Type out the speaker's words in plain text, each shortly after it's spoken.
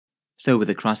So with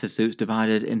the Crisis suits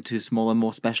divided into smaller,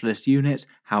 more specialist units,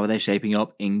 how are they shaping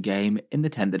up in-game in the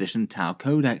 10th edition Tau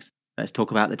Codex? Let's talk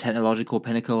about the technological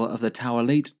pinnacle of the Tau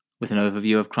Elite, with an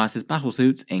overview of Crisis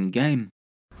Battlesuits in-game.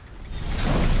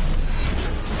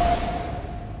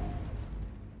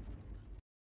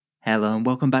 Hello and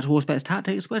welcome back to Auspex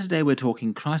Tactics, where today we're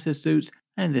talking Crisis suits,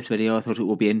 and in this video I thought it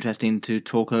would be interesting to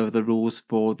talk over the rules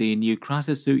for the new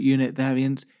Crisis suit unit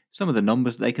variants, some of the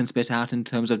numbers that they can spit out in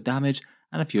terms of damage,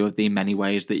 and a few of the many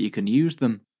ways that you can use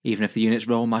them. Even if the unit's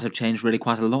role might have changed really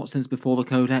quite a lot since before the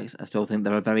Codex, I still think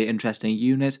they're a very interesting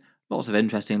unit, lots of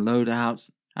interesting loadouts,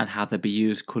 and how they'd be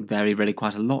used could vary really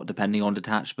quite a lot depending on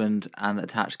detachment and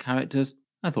attached characters.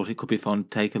 I thought it could be fun to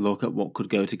take a look at what could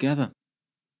go together.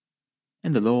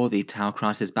 In the lore, the Tau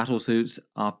Crisis Battlesuits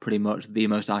are pretty much the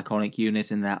most iconic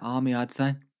unit in their army, I'd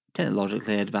say.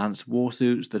 Technologically advanced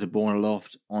warsuits that are borne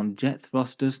aloft on jet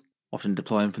thrusters, often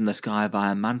deploying from the sky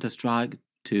via Manta Strike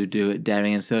to do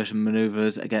daring insertion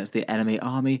maneuvers against the enemy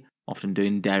army, often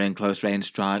doing daring close-range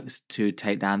strikes to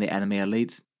take down the enemy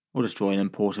elites, or destroy an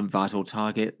important vital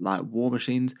target like war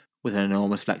machines, with an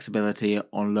enormous flexibility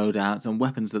on loadouts and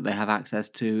weapons that they have access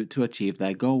to achieve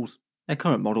their goals. Their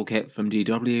current model kit from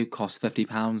GW costs £50,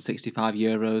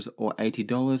 €65 or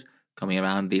 $80, coming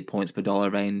around the points per dollar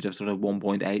range of sort of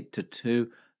 1.8 to 2,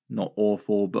 not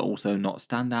awful but also not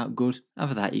standout good.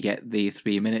 After that you get the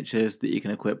 3 miniatures that you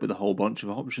can equip with a whole bunch of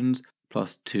options,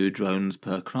 plus 2 drones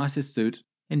per Crisis suit.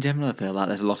 In general I feel like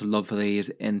there's a lot of love for these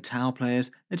in Tau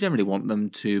players. They generally want them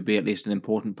to be at least an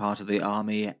important part of the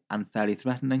army and fairly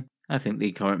threatening. I think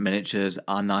the current miniatures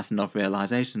are nice enough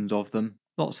realisations of them.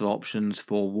 Lots of options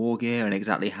for war gear and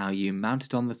exactly how you mount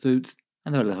it on the suits,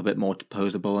 and they're a little bit more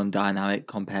posable and dynamic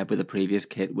compared with the previous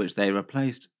kit which they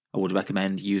replaced. I would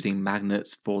recommend using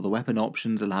magnets for the weapon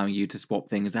options, allowing you to swap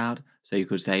things out, so you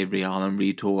could say rearm and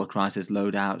retool a Crisis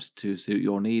loadout to suit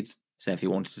your needs. Say if you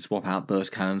wanted to swap out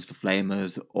burst cannons for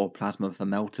flamers or plasma for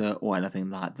melter or anything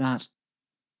like that.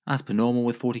 As per normal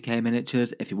with 40k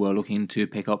miniatures, if you were looking to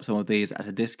pick up some of these at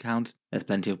a discount, there's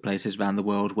plenty of places around the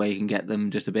world where you can get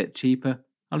them just a bit cheaper.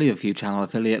 I'll leave a few channel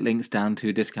affiliate links down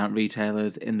to discount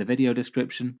retailers in the video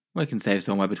description, where you can save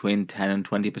somewhere between 10 and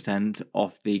 20%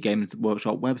 off the Games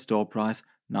Workshop web store price,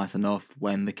 nice enough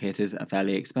when the kit is a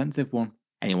fairly expensive one.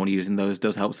 Anyone using those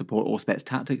does help support Auspex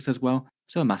Tactics as well,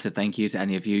 so a massive thank you to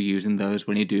any of you using those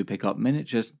when you do pick up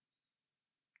miniatures.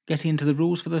 Getting into the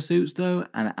rules for the suits though,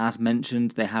 and as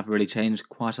mentioned they have really changed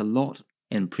quite a lot.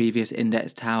 In previous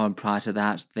Index Tau and prior to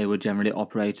that they were generally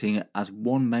operating as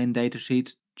one main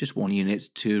datasheet, just one unit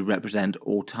to represent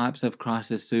all types of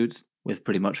Crisis suits, with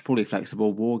pretty much fully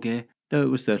flexible war gear, though it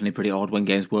was certainly pretty odd when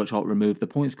Games Workshop removed the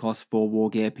points cost for war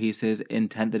gear pieces in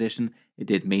 10th edition. It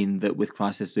did mean that with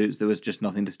Crisis suits there was just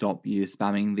nothing to stop you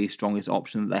spamming the strongest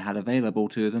option that they had available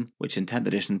to them, which in 10th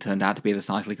edition turned out to be the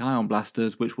cyclic ion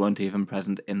blasters, which weren't even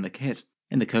present in the kit.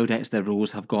 In the Codex their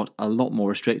rules have got a lot more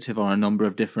restrictive on a number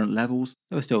of different levels,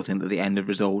 though I still think that the end of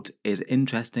result is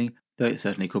interesting, though it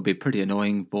certainly could be pretty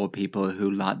annoying for people who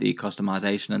like the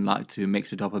customization and like to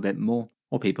mix it up a bit more,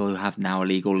 or people who have now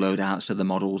illegal loadouts to the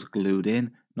models glued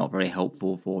in, not very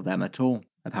helpful for them at all.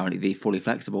 Apparently the fully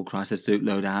flexible Crisis suit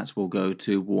loadouts will go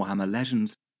to Warhammer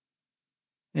Legends.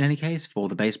 In any case, for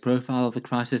the base profile of the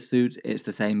Crisis suit, it's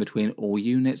the same between all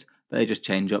units, but they just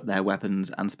change up their weapons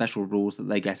and special rules that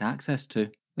they get access to.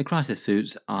 The Crisis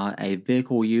suits are a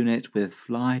vehicle unit with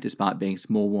fly, despite being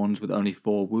small ones with only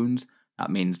 4 wounds. That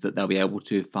means that they'll be able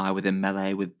to fire within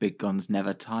melee with big guns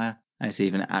never tire, and it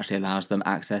even actually allows them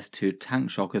access to tank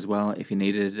shock as well if you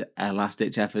needed a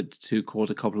last-ditch effort to cause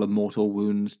a couple of mortal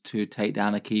wounds to take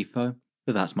down a key foe.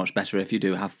 But that's much better if you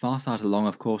do have Farsight along,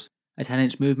 of course. A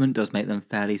 10-inch movement does make them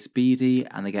fairly speedy,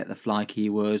 and they get the fly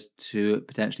keyword to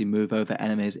potentially move over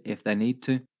enemies if they need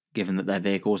to. Given that their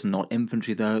vehicles are not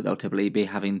infantry though, they'll typically be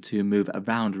having to move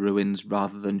around ruins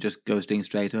rather than just ghosting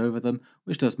straight over them,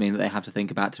 which does mean that they have to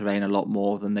think about terrain a lot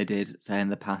more than they did, say, in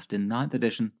the past in 9th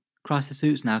edition. Crisis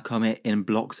suits now come in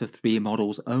blocks of 3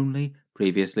 models only.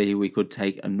 Previously we could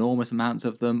take enormous amounts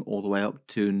of them, all the way up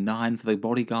to 9 for the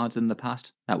bodyguards in the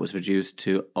past. That was reduced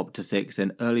to up to 6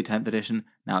 in early 10th edition,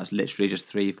 now it's literally just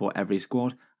 3 for every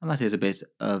squad, and that is a bit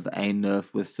of a nerf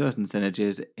with certain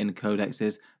synergies in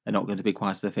codexes. They're not going to be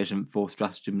quite as efficient for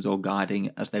stratagems or guiding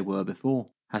as they were before.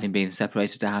 Having been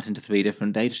separated out into 3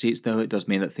 different datasheets though, it does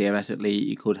mean that theoretically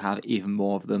you could have even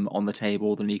more of them on the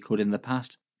table than you could in the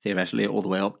past. Theoretically all the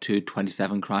way up to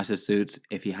 27 Crisis suits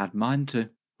if you had mind to.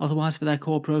 Otherwise for their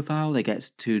core profile they get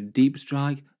to Deep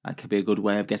Strike, That could be a good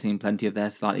way of getting plenty of their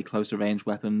slightly closer range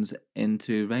weapons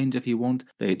into range if you want.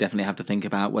 They definitely have to think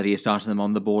about whether you're starting them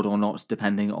on the board or not,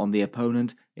 depending on the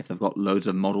opponent. If they've got loads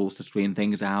of models to screen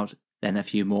things out, then a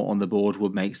few more on the board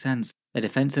would make sense. Their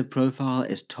defensive profile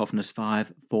is toughness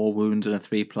 5, 4 wounds and a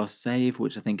 3+ save,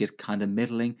 which I think is kind of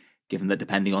middling, given that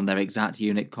depending on their exact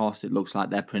unit cost, it looks like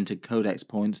their printed Codex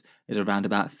points is around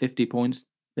about 50 points.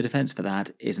 The defense for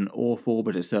that isn't awful,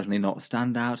 but it's certainly not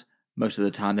standout. Most of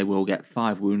the time they will get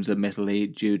 5 wounds admittedly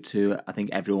due to, I think,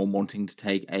 everyone wanting to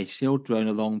take a shield drone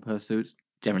along per suit.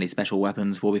 Generally special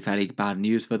weapons will be fairly bad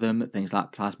news for them, things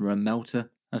like plasma and melter,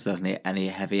 and certainly any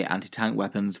heavy anti-tank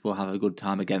weapons will have a good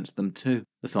time against them too.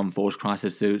 The Sunforge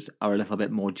Crisis suits are a little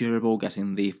bit more durable,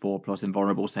 getting the 4+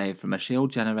 invulnerable save from a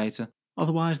shield generator.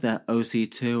 Otherwise their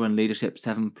OC2 and Leadership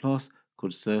 7+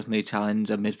 could certainly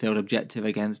challenge a midfield objective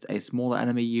against a smaller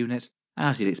enemy unit, and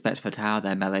as you'd expect for Tau,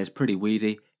 their melee is pretty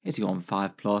weedy, hitting on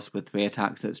 5+ with 3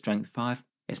 attacks at strength 5.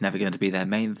 It's never going to be their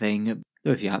main thing,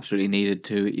 though if you absolutely needed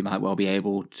to, you might well be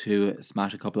able to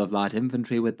smash a couple of light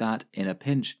infantry with that in a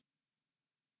pinch.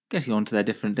 Getting on to their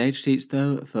different data sheets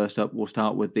though, first up we'll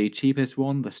start with the cheapest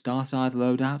one, the Starscythe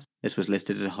loadout. This was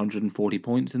listed at 140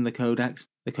 points in the Codex.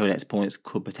 The Codex points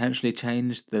could potentially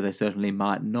change, though they certainly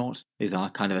might not. These are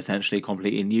kind of essentially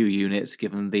completely new units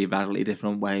given the radically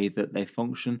different way that they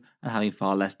function and having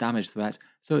far less damage threat,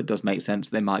 so it does make sense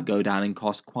they might go down in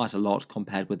cost quite a lot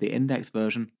compared with the Index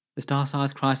version. The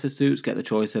Starscythe Crisis suits get the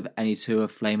choice of any 2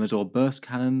 of flamers or burst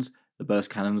cannons. The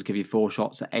burst cannons give you 4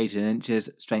 shots at 18 inches,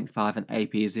 strength 5 and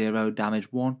AP 0,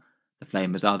 damage 1. The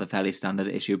flamers are the fairly standard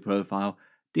issue profile,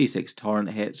 D6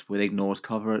 torrent hits with ignores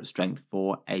cover at strength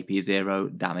 4, AP 0,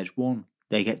 damage 1.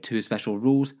 They get 2 special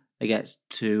rules. They get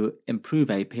to improve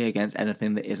AP against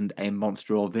anything that isn't a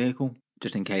monster or vehicle,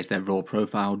 just in case their raw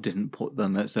profile didn't put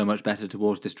them so much better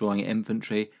towards destroying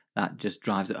infantry. That just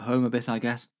drives it home a bit, I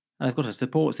guess. And they've got a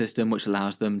support system which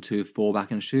allows them to fall back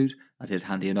and shoot. That is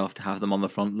handy enough to have them on the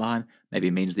front line.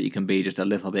 Maybe means that you can be just a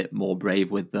little bit more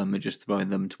brave with them and just throwing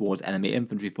them towards enemy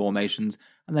infantry formations,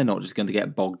 and they're not just going to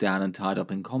get bogged down and tied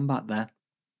up in combat there.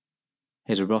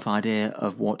 Here's a rough idea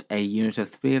of what a unit of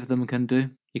 3 of them can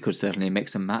do. You could certainly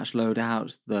mix and match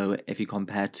loadouts, though if you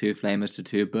compare 2 flamers to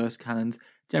 2 burst cannons,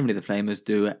 generally the flamers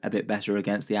do a bit better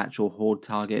against the actual horde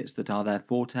targets that are their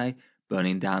forte,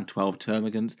 burning down 12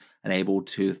 termagants and able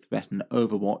to threaten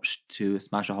Overwatch to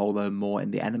smash a hole load more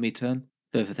in the enemy turn.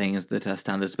 Though for things that are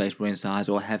standard Space Marine size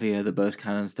or heavier, the burst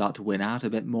cannons start to win out a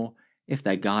bit more. If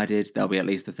they're guided, they'll be at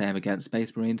least the same against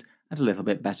Space Marines and a little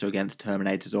bit better against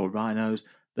Terminators or Rhinos,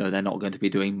 though they're not going to be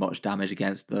doing much damage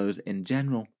against those in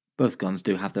general. Both guns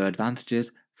do have their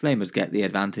advantages. Flamers get the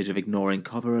advantage of ignoring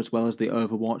cover as well as the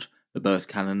Overwatch. The burst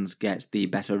cannons get the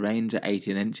better range at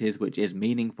 18 inches, which is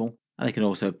meaningful. And they can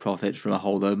also profit from a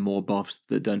whole load more buffs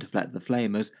that don't affect the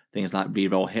flamers, things like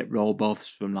reroll hit roll buffs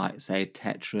from say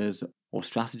Tetras or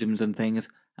stratagems and things,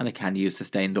 and they can use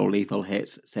sustained or lethal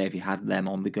hits, say if you had them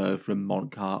on the go from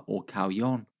Montcar or Cao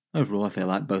Yon. Overall I feel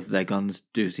like both of their guns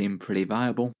do seem pretty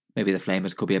viable. Maybe the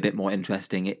flamers could be a bit more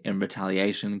interesting in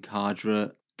retaliation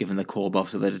Cadre, given the core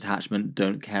buffs of the detachment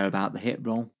don't care about the hit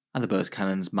roll, and the burst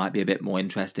cannons might be a bit more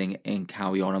interesting in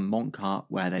Cao Yon and Montcar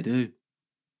where they do.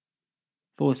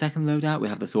 For the second loadout, we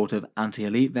have the sort of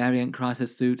anti-elite variant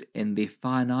Crisis suit in the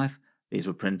Fireknife. These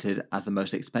were printed as the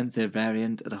most expensive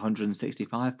variant at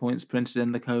 165 points printed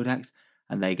in the Codex,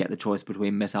 and they get the choice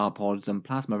between missile pods and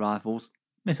plasma rifles.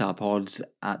 Missile pods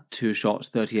at 2 shots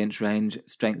 30-inch range,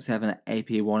 strength 7, AP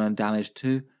 1 and damage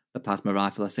 2. The plasma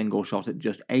rifle a single shot at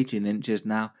just 18 inches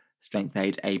now, strength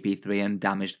 8, AP 3 and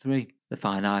damage 3. The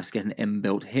Fireknifes get an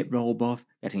inbuilt hit roll buff,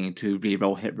 getting 2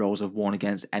 reroll hit rolls of 1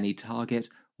 against any target,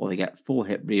 or they get 4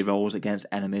 hit rerolls against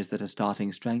enemies that are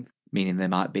starting strength, meaning they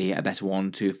might be a better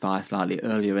one to fire slightly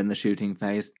earlier in the shooting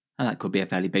phase, and that could be a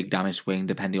fairly big damage swing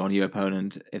depending on your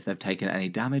opponent if they've taken any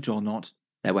damage or not.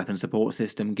 Their weapon support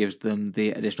system gives them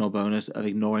the additional bonus of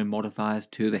ignoring modifiers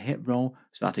to the hit roll,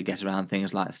 so that to get around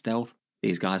things like stealth.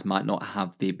 These guys might not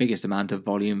have the biggest amount of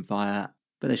volume fire,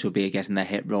 but they should be getting their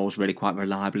hit rolls really quite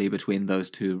reliably between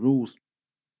those 2 rules.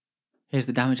 Here's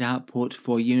the damage output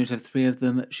for a unit of 3 of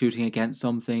them shooting against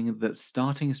something that's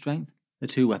starting strength. The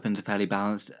 2 weapons are fairly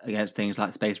balanced against things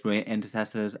like Space Marine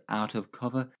intercessors out of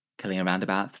cover, killing around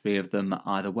about 3 of them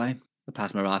either way. The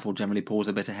plasma rifle generally pulls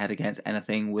a bit ahead against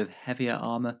anything with heavier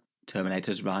armor,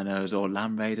 Terminators, Rhinos or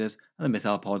Land Raiders, and the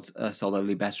missile pods are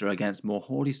solidly better against more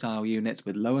Horde style units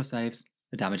with lower saves.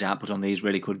 The damage output on these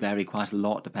really could vary quite a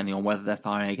lot depending on whether they're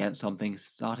firing against something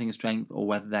starting strength or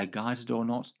whether they're guided or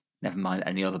not. Never mind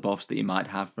any other buffs that you might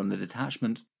have from the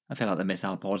detachment. I feel like the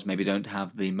missile pods maybe don't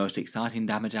have the most exciting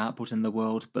damage output in the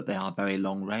world, but they are very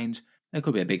long range, There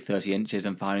could be a big 30 inches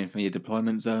and firing from your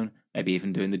deployment zone, maybe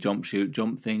even doing the jump shoot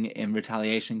jump thing in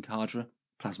retaliation cadre.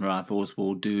 Plasma rifles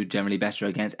will do generally better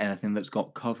against anything that's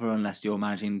got cover unless you're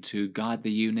managing to guide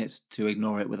the unit to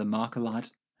ignore it with a marker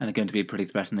light, and are going to be pretty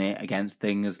threatening against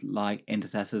things like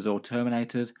intercessors or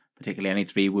terminators, particularly any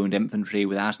 3 wound infantry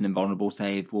without an invulnerable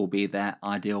save will be their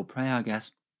ideal prey, I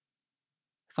guess.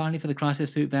 Finally, for the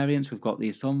Crisis Suit variants, we've got the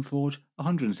Sunforge,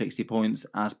 160 points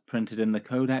as printed in the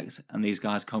Codex, and these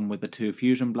guys come with the 2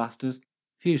 Fusion Blasters.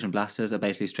 Fusion Blasters are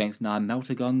basically Strength 9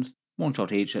 melter guns, 1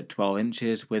 shot each at 12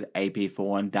 inches with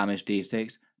AP4 and damage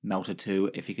D6, melter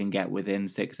 2 if you can get within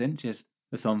 6 inches.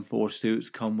 The Sunforge suits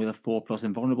come with a 4+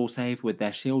 invulnerable save with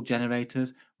their shield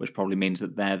generators, which probably means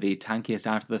that they're the tankiest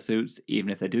out of the suits, even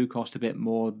if they do cost a bit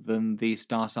more than the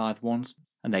Starscythe ones.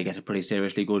 And they get a pretty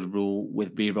seriously good rule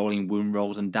with re-rolling wound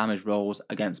rolls and damage rolls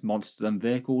against monsters and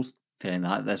vehicles. Feeling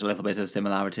like there's a little bit of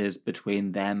similarities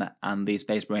between them and the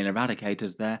Space Marine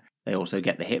Eradicators there. They also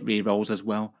get the hit re-rolls as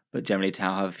well, but generally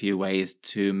Tau have a few ways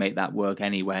to make that work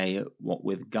anyway, what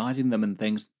with guiding them and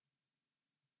things.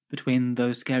 Between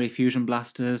those scary fusion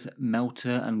blasters,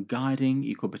 melter and guiding,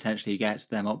 you could potentially get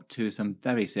them up to some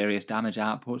very serious damage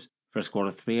output. For a squad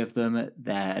of 3 of them,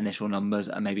 their initial numbers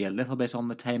are maybe a little bit on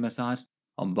the tamer side.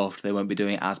 On buffed, they won't be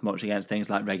doing as much against things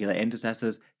like regular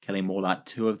intercessors, killing more like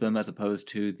 2 of them as opposed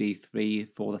to the 3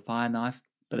 for the Fireknife,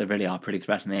 but they really are pretty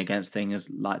threatening against things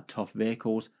like tough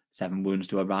vehicles, 7 wounds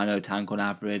to a Rhino tank on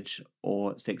average,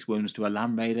 or 6 wounds to a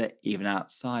Land Raider, even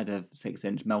outside of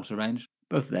 6-inch melter range.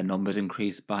 Both of their numbers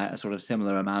increase by a sort of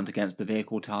similar amount against the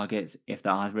vehicle targets if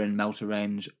they're either in melter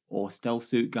range or stealth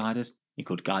suit guiders. You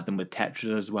could guide them with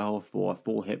Tetras as well for a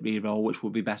full hit reroll, which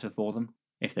would be better for them.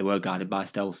 If they were guided by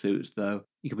stealth suits though,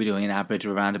 you could be doing an average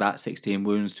of around about 16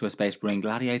 wounds to a Space Marine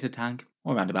Gladiator tank,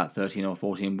 or around about 13 or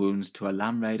 14 wounds to a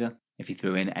Land Raider. If you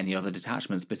threw in any other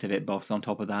detachment specific buffs on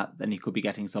top of that, then you could be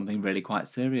getting something really quite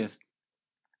serious.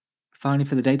 Finally,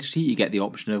 for the datasheet, you get the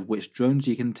option of which drones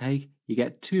you can take. You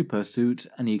get 2 per suit,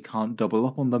 and you can't double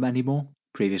up on them anymore.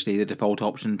 Previously, the default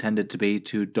option tended to be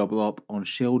to double up on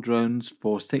shield drones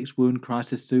for 6 wound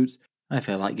crisis suits, and I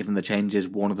feel like given the changes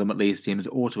one of them at least seems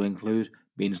auto-include,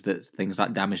 means that things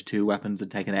like damage 2 weapons that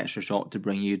take an extra shot to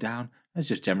bring you down, and it's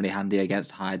just generally handy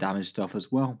against higher damage stuff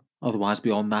as well. Otherwise,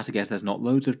 beyond that, I guess there's not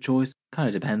loads of choice. Kind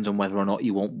of depends on whether or not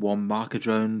you want one marker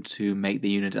drone to make the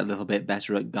unit a little bit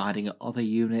better at guiding other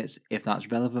units, if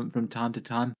that's relevant from time to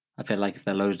time. I feel like if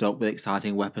they're loaded up with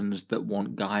exciting weapons that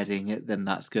want guiding, then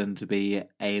that's going to be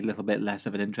a little bit less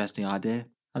of an interesting idea.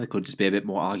 And there could just be a bit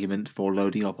more argument for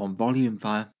loading up on volume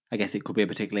fire. I guess it could be a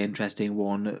particularly interesting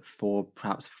one for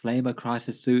perhaps flamer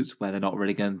crisis suits where they're not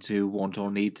really going to want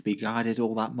or need to be guided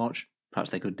all that much. Perhaps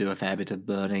they could do a fair bit of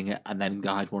burning and then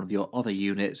guide one of your other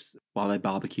units while they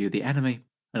barbecue the enemy.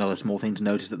 Another small thing to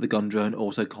note is that the gun drone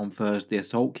also confers the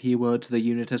assault keyword to the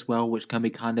unit as well, which can be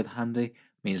kind of handy.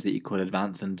 Means that you could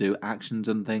advance and do actions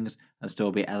and things and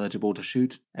still be eligible to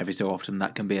shoot. Every so often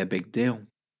that can be a big deal.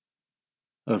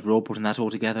 Overall, putting that all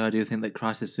together, I do think that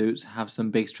crisis suits have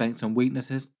some big strengths and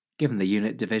weaknesses. Given the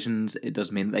unit divisions, it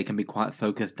does mean that they can be quite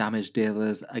focused damage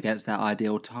dealers against their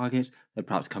ideal target, they're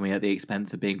perhaps coming at the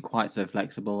expense of being quite so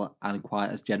flexible and quite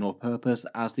as general purpose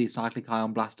as the cyclic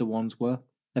ion blaster ones were.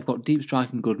 They've got deep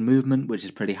strike and good movement, which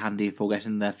is pretty handy for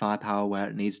getting their firepower where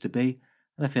it needs to be,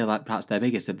 and I feel like perhaps their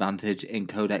biggest advantage in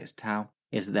Codex Tau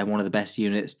is that they're one of the best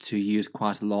units to use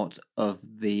quite a lot of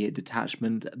the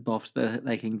detachment buffs that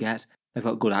they can get. They've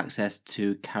got good access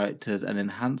to characters and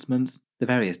enhancements. The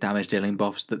various damage dealing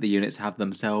buffs that the units have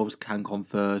themselves can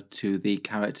confer to the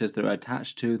characters that are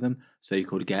attached to them, so you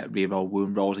could get reroll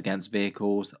wound rolls against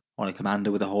vehicles on a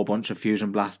commander with a whole bunch of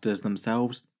fusion blasters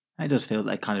themselves. And it does feel that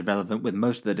they're kind of relevant with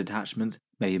most of the detachments,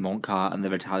 maybe Montcar and the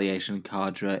Retaliation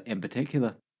cadre in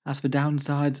particular. As for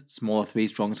downsides, smaller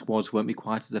 3-strong squads won't be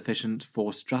quite as efficient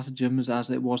for stratagems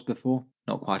as it was before.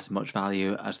 Not quite as much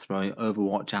value as throwing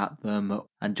Overwatch at them,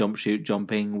 and jump shoot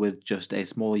jumping with just a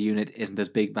smaller unit isn't as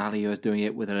big value as doing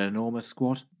it with an enormous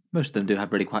squad. Most of them do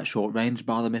have really quite short range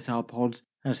bar the missile pods,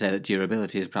 and I'd say that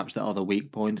durability is perhaps the other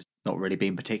weak point, not really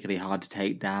being particularly hard to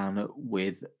take down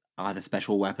with either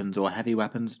special weapons or heavy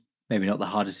weapons. Maybe not the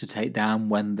hardest to take down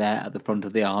when they're at the front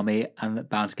of the army and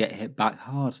bound to get hit back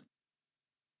hard.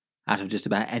 Out of just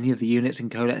about any of the units in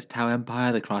Codex Tau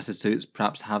Empire, the crisis suits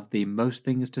perhaps have the most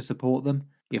things to support them,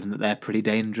 given that they're pretty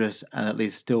dangerous and at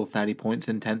least still fairly points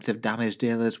intensive damage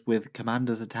dealers with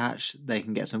commanders attached they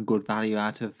can get some good value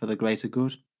out of for the greater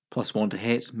good. +1 to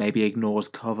hit maybe ignores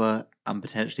cover and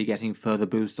potentially getting further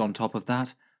boosts on top of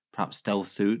that, perhaps stealth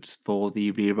suits for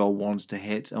the reroll 1s to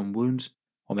hit and wounds,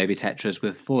 or maybe Tetras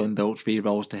with full inbuilt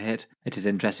rerolls to hit. It is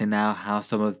interesting now how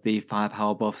some of the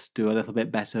firepower buffs do a little bit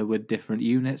better with different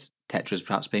units. Tetras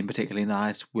perhaps being particularly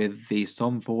nice with the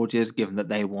Sunforges, given that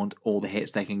they want all the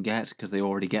hits they can get because they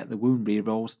already get the wound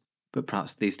rerolls. But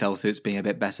perhaps the stealth suits being a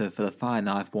bit better for the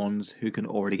Fireknife ones who can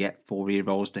already get 4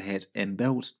 rerolls to hit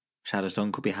inbuilt. Shadow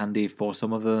Sun could be handy for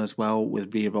some of them as well,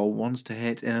 with reroll 1s to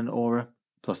hit in an aura,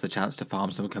 plus the chance to farm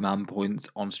some command points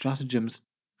on stratagems.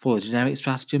 For the generic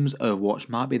stratagems, Overwatch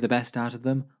might be the best out of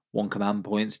them. 1 command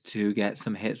point to get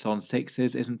some hits on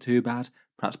 6s isn't too bad,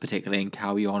 perhaps particularly in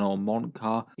Kauyon or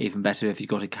Montcar, even better if you've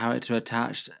got a character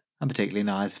attached, and particularly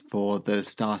nice for the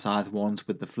Starscythe ones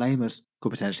with the Flamers.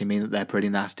 Could potentially mean that they're pretty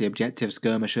nasty objective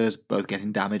skirmishers, both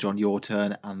getting damage on your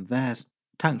turn and theirs.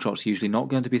 Tank shot's usually not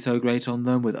going to be so great on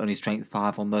them, with only strength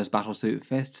 5 on those Battlesuit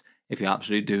fists. If you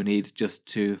absolutely do need just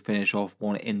to finish off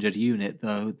 1 injured unit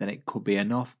though, then it could be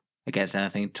enough. Against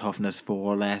anything toughness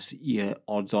 4 or less, you're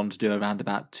odds on to do around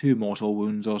about 2 mortal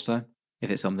wounds or so.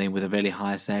 If it's something with a really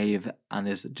high save and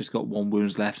has just got 1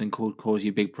 wounds left and could cause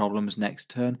you big problems next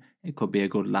turn, it could be a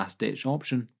good last-ditch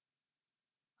option.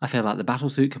 I feel like the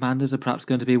Battlesuit commanders are perhaps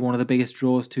going to be one of the biggest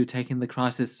draws to taking the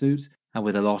Crisis suits, and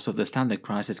with the loss of the standard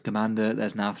Crisis commander,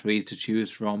 there's now 3 to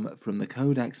choose from the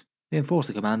Codex. The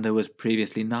Enforcer commander was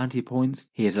previously 90 points.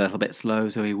 He is a little bit slow,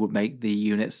 so he would make the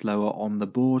unit slower on the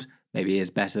board. Maybe he is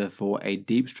better for a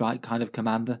deep strike kind of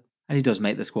commander. And he does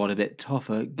make the squad a bit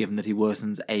tougher, given that he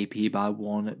worsens AP by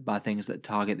 1 by things that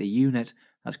target the unit.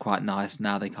 That's quite nice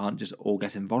now they can't just all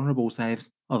get invulnerable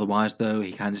saves. Otherwise though,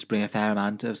 he can just bring a fair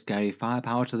amount of scary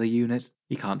firepower to the unit.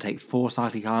 He can't take 4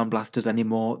 cyclic iron blasters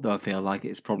anymore, though I feel like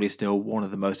it's probably still one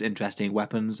of the most interesting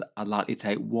weapons. I'd likely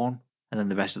take 1. And then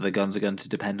the rest of the guns are going to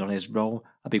depend on his role.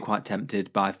 I'd be quite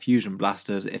tempted by fusion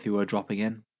blasters if he were dropping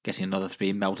in. Getting another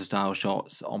 3 melter style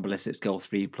shots on ballistic skill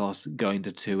 3+, going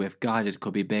to 2 if guided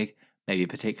could be big, maybe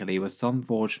particularly with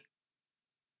Sunforge.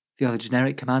 The other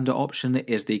generic commander option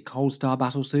is the Cold Star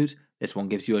Battlesuit. This one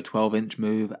gives you a 12-inch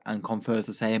move and confers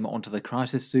the same onto the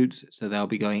Crisis suits, so they'll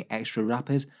be going extra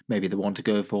rapid, maybe the one to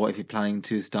go for if you're planning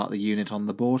to start the unit on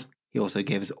the board. He also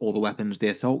gives all the weapons the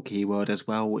assault keyword as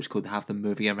well, which could have them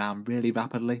moving around really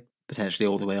rapidly, potentially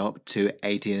all the way up to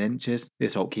 18 inches. The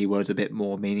assault keyword's a bit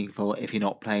more meaningful if you're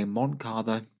not playing Montcar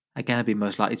though. Again, I'd be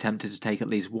most likely tempted to take at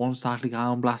least 1 cyclic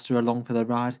ion blaster along for the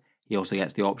ride. He also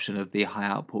gets the option of the high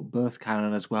output burst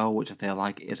cannon as well, which I feel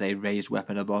like is a raised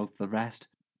weapon above the rest.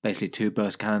 Basically 2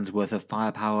 burst cannons worth of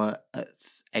firepower at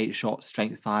 8 shots,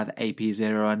 strength 5, AP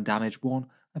 0 and damage 1.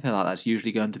 I feel like that's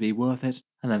usually going to be worth it,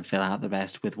 and then fill out the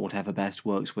rest with whatever best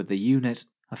works with the unit.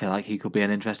 I feel like he could be an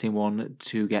interesting one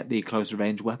to get the closer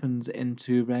range weapons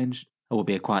into range. It will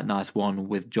be a quite nice one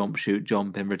with jump, shoot,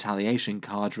 jump in retaliation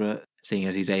Cadre, seeing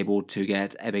as he's able to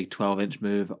get a big 12-inch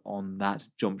move on that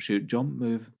jump, shoot, jump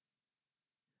move.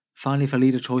 Finally, for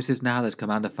leader choices now, there's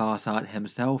Commander Farsight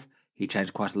himself. He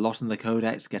changed quite a lot in the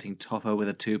Codex, getting tougher with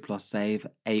a 2+ save,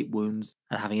 8 wounds,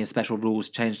 and having his special rules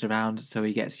changed around so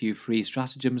he gets you 3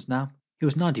 stratagems now. He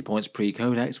was 90 points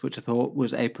pre-Codex, which I thought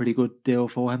was a pretty good deal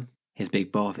for him. His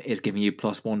big buff is giving you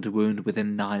 +1 to wound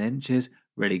within 9 inches,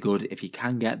 really good if you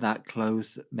can get that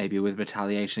close, maybe with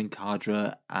retaliation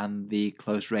Cadre and the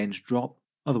close range drop.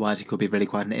 Otherwise, he could be really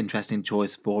quite an interesting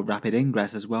choice for rapid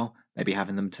ingress as well, maybe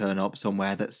having them turn up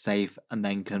somewhere that's safe and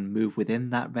then can move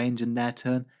within that range in their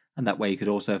turn, and that way you could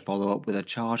also follow up with a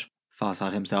charge.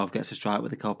 Farsight himself gets to strike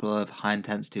with a couple of high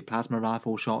intensity plasma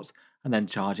rifle shots and then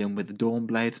charge in with the Dawn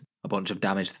Blade. A bunch of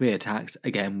damage 3 attacks,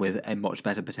 again with a much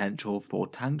better potential for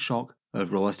tank shock.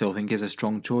 Overall I still think is a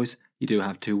strong choice. You do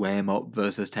have to weigh him up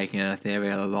versus taking an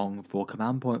ethereal along for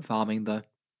command point farming though.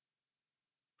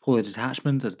 For the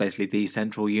detachments, as basically the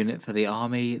central unit for the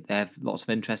army, they have lots of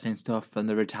interesting stuff from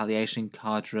the retaliation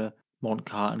Cadre,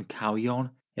 Montcar and Kauyon.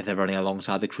 If they're running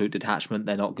alongside the Kroot detachment,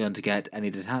 they're not going to get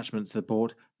any detachment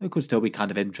support. It could still be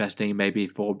kind of interesting, maybe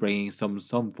for bringing some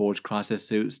Sunforge Crisis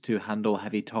suits to handle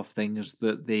heavy tough things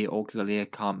that the Auxiliary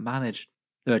can't manage.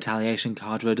 The retaliation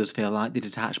Cadre does feel like the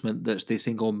detachment that's the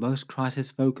single most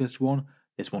Crisis focused one.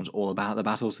 This one's all about the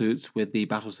Battlesuits, with the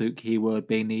Battlesuit keyword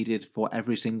being needed for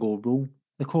every single rule.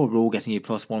 The core rule getting you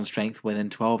 +1 strength within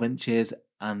 12 inches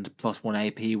and +1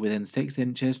 AP within 6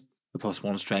 inches. The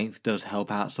 +1 strength does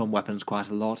help out some weapons quite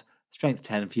a lot. Strength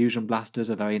 10 fusion blasters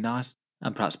are very nice,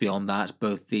 and perhaps beyond that,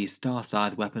 both the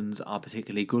Starscythe weapons are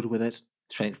particularly good with it.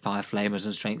 Strength 5 flamers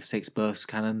and Strength 6 burst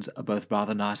cannons are both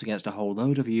rather nice against a whole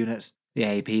load of units. The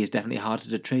AP is definitely harder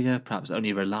to trigger, perhaps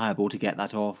only reliable to get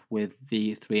that off with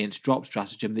the 3-inch drop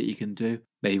stratagem that you can do.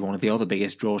 Maybe one of the other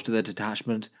biggest draws to the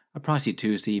detachment, a pricey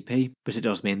 2 CP, but it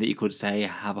does mean that you could say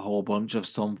have a whole bunch of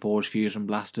Sunforge fusion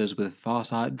blasters with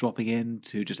Farsight dropping in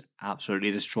to just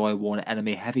absolutely destroy one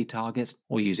enemy heavy target,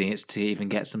 or using it to even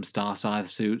get some Starscythe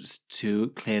suits to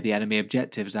clear the enemy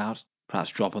objectives out.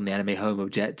 Perhaps drop on the enemy home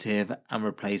objective and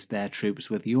replace their troops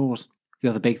with yours. The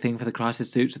other big thing for the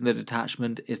Crisis suits in the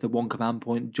detachment is the 1 command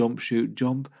point jump, shoot,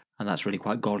 jump, and that's really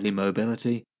quite godly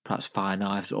mobility. Perhaps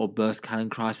Fireknives or burst cannon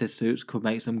Crisis suits could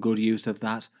make some good use of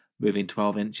that, moving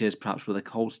 12 inches, perhaps with a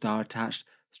cold star attached,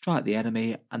 strike the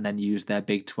enemy, and then use their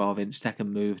big 12-inch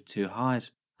second move to hide.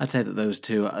 I'd say that those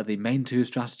two are the main two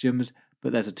stratagems,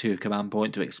 but there's a 2 command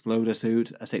point to explode a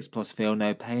suit, a 6+ feel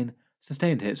no pain,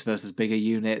 sustained hits versus bigger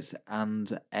units,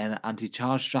 and an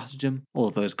anti-charge stratagem. All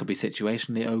of those could be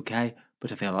situationally okay,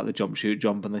 but I feel like the jump, shoot,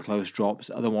 jump and the close drops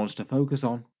are the ones to focus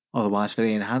on. Otherwise, for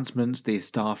the enhancements, the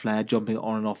Star Flare jumping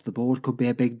on and off the board could be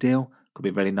a big deal. Could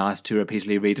be really nice to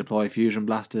repeatedly redeploy fusion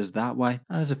blasters that way.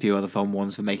 And there's a few other fun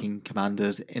ones for making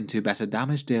commanders into better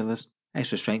damage dealers.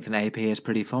 Extra strength and AP is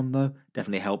pretty fun though,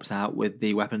 definitely helps out with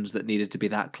the weapons that needed to be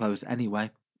that close anyway.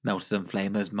 Melters and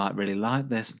Flamers might really like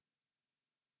this.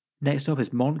 Next up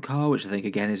is Montcar, which I think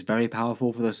again is very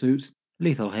powerful for the suits.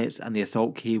 Lethal hits and the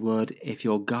assault keyword if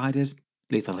you're guided.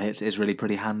 Lethal hits is really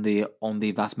pretty handy on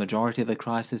the vast majority of the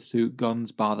Crisis suit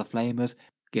guns bar the flamers,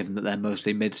 given that they're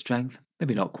mostly mid-strength.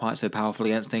 Maybe not quite so powerful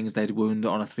against things they'd wound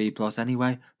on a 3+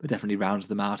 anyway, but definitely rounds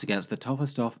them out against the tougher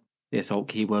stuff. The assault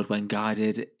keyword when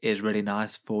guided is really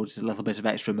nice for just a little bit of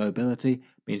extra mobility,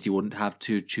 means you wouldn't have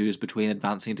to choose between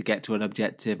advancing to get to an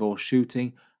objective or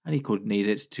shooting, and you could need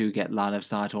it to get line of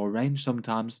sight or range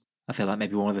sometimes. I feel like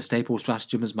maybe one of the staple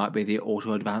stratagems might be the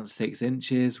auto advance 6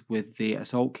 inches with the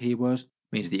assault keyword.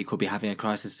 Means that you could be having a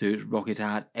Crisis suit rocket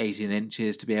out 18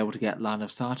 inches to be able to get line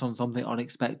of sight on something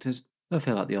unexpected. I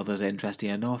feel like the others are interesting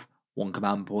enough. 1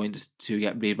 command point to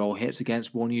get reroll hits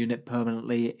against 1 unit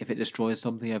permanently if it destroys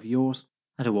something of yours,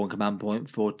 and a 1 command point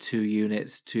for 2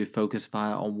 units to focus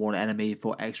fire on 1 enemy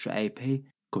for extra AP.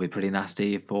 Could be pretty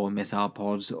nasty for missile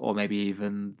pods or maybe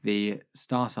even the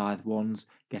Starscythe ones,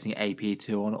 getting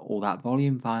AP2 on all that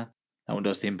volume fire. That one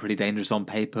does seem pretty dangerous on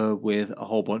paper with a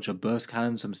whole bunch of burst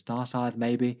cannons, some Starscythe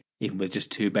maybe, even with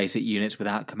just 2 basic units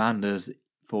without commanders.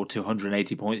 For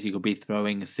 280 points you could be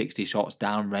throwing 60 shots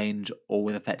downrange or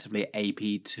with effectively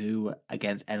AP2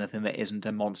 against anything that isn't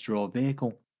a monster or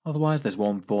vehicle. Otherwise there's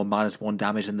one for -1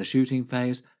 damage in the shooting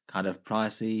phase, kind of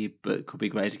pricey but could be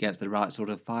great against the right sort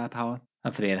of firepower.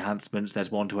 And for the enhancements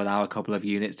there's one to allow a couple of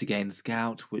units to gain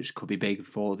scout, which could be big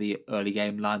for the early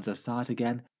game lines of sight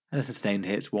again, and a sustained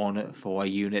hits one for a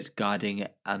unit guiding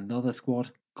another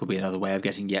squad. Could be another way of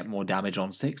getting yet more damage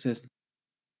on 6s.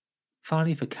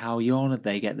 Finally for Cao Yon,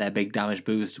 they get their big damage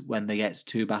boost when they get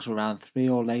to battle round 3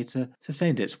 or later,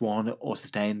 sustained hits 1 or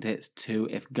sustained hits 2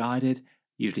 if guided,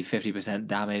 usually 50%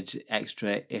 damage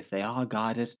extra if they are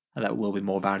guided, and that will be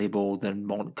more valuable than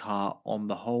Montcar on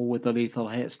the whole with the lethal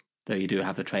hits, though you do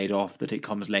have the trade-off that it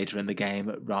comes later in the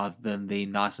game rather than the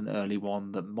nice and early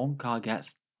one that Montcar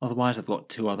gets. Otherwise I've got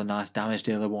 2 other nice damage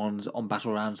dealer ones on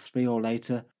battle rounds 3 or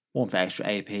later, 1 for extra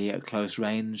AP at close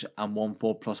range, and 1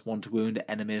 for +1 to wound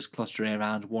enemies clustering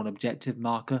around 1 objective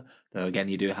marker, though again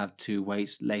you do have 2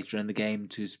 waits later in the game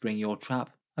to spring your trap.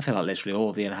 I feel like literally all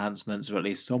of the enhancements are at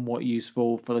least somewhat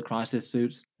useful for the Crisis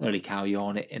suits. Early Cao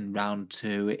Yon in round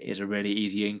 2 is a really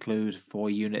easy include for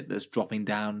a unit that's dropping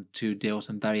down to deal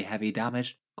some very heavy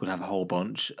damage. Could have a whole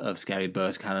bunch of scary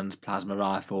burst cannons, plasma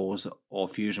rifles, or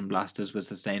fusion blasters with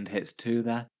sustained hits too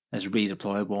there. There's a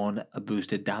redeploy one, a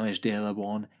boosted damage dealer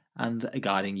one, and a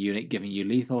guiding unit giving you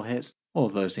lethal hits. All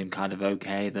of those seem kind of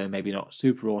okay, though maybe not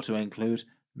super auto include.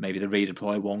 Maybe the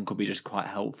redeploy one could be just quite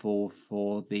helpful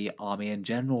for the army in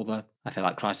general though. I feel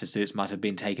like Crisis suits might have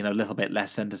been taken a little bit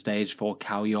less centre stage for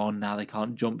Cao Yon now they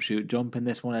can't jump, shoot, jump in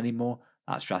this one anymore.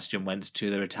 That stratagem went to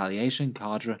the retaliation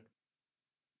cadre.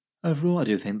 Overall, I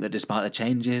do think that despite the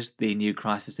changes, the new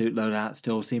Crisis suit loadout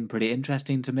still seem pretty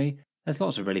interesting to me. There's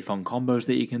lots of really fun combos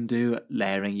that you can do,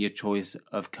 layering your choice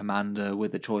of commander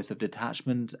with the choice of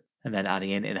detachment, and then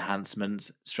adding in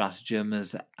enhancements,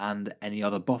 stratagems, and any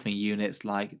other buffing units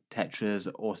like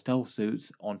Tetras or stealth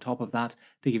suits on top of that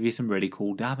to give you some really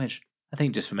cool damage. I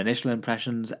think just from initial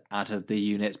impressions, out of the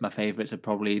units, my favourites are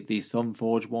probably the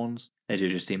Sunforge ones. They do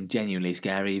just seem genuinely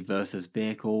scary versus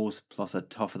vehicles, plus are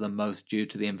tougher than most due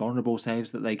to the invulnerable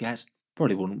saves that they get.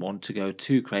 Probably wouldn't want to go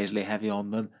too crazily heavy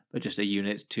on them, but just a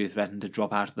unit too threatened to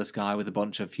drop out of the sky with a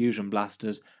bunch of fusion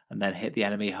blasters and then hit the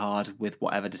enemy hard with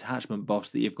whatever detachment buffs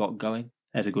that you've got going.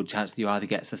 There's a good chance that you either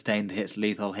get sustained hits,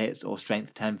 lethal hits, or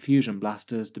strength 10 fusion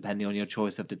blasters, depending on your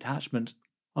choice of detachment.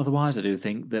 Otherwise, I do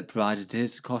think that provided it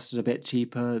is costed a bit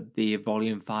cheaper, the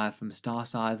volume fire from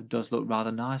Starscythe does look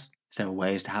rather nice. Several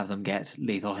ways to have them get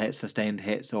lethal hits, sustained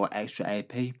hits, or extra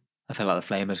AP. I feel like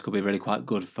the Flamers could be really quite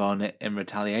good fun in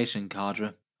Retaliation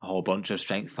Cadre. A whole bunch of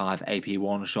Strength 5 AP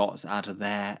 1 shots out of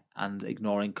there and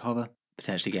ignoring cover,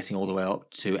 potentially getting all the way up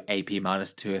to AP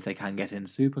 -2 if they can get in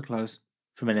super close.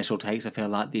 From initial takes, I feel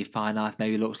like the Fireknife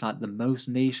maybe looks like the most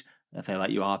niche. I feel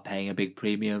like you are paying a big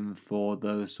premium for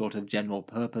those sort of general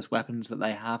purpose weapons that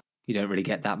they have. You don't really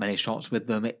get that many shots with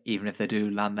them, even if they do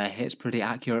land their hits pretty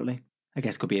accurately. I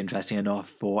guess could be interesting enough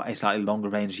for a slightly longer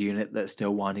range unit that's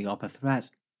still winding up a threat.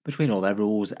 Between all their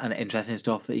rules and interesting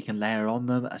stuff that you can layer on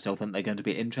them, I still think they're going to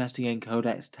be interesting in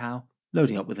Codex Tau.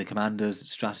 Loading up with the commanders,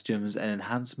 stratagems and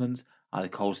enhancements, either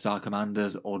Cold Star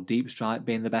commanders or Deep Strike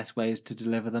being the best ways to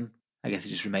deliver them. I guess it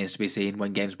just remains to be seen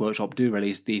when Games Workshop do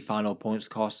release the final points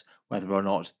costs, whether or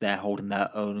not they're holding their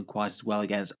own quite as well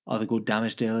against other good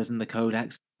damage dealers in the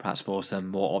Codex. Perhaps for some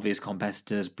more obvious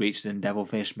competitors, Breaches and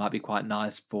Devilfish might be quite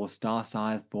nice for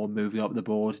Starscythe for moving up the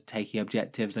board, taking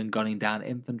objectives and gunning down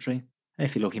infantry. And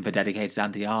if you're looking for dedicated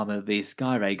anti-armor, the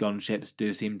Skyray gunships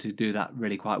do seem to do that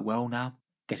really quite well now.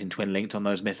 Getting twin linked on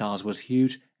those missiles was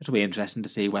huge. It'll be interesting to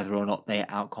see whether or not they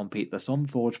outcompete the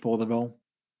Sunforge for the role.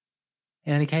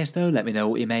 In any case though, let me know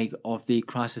what you make of the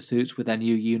Crisis Suits with their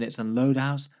new units and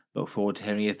loadouts. Look forward to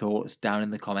hearing your thoughts down in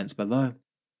the comments below.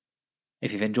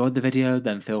 If you've enjoyed the video,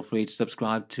 then feel free to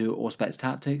subscribe to Auspex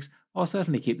Tactics. I'll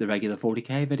certainly keep the regular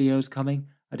 40k videos coming.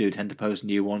 I do tend to post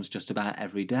new ones just about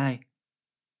every day.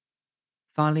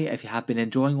 Finally, if you have been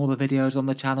enjoying all the videos on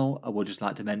the channel, I would just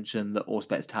like to mention that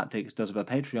Auspex Tactics does have a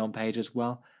Patreon page as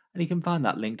well, and you can find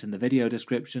that linked in the video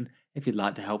description if you'd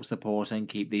like to help support and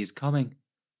keep these coming.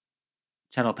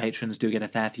 Channel patrons do get a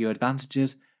fair few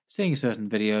advantages, seeing certain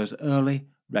videos early,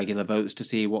 regular votes to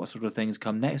see what sort of things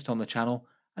come next on the channel,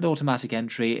 and automatic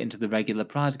entry into the regular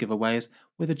prize giveaways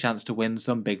with a chance to win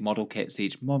some big model kits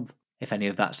each month. If any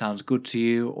of that sounds good to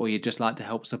you or you'd just like to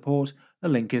help support, the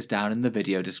link is down in the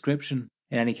video description.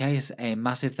 In any case, a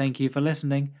massive thank you for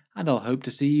listening, and I'll hope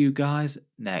to see you guys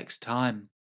next time.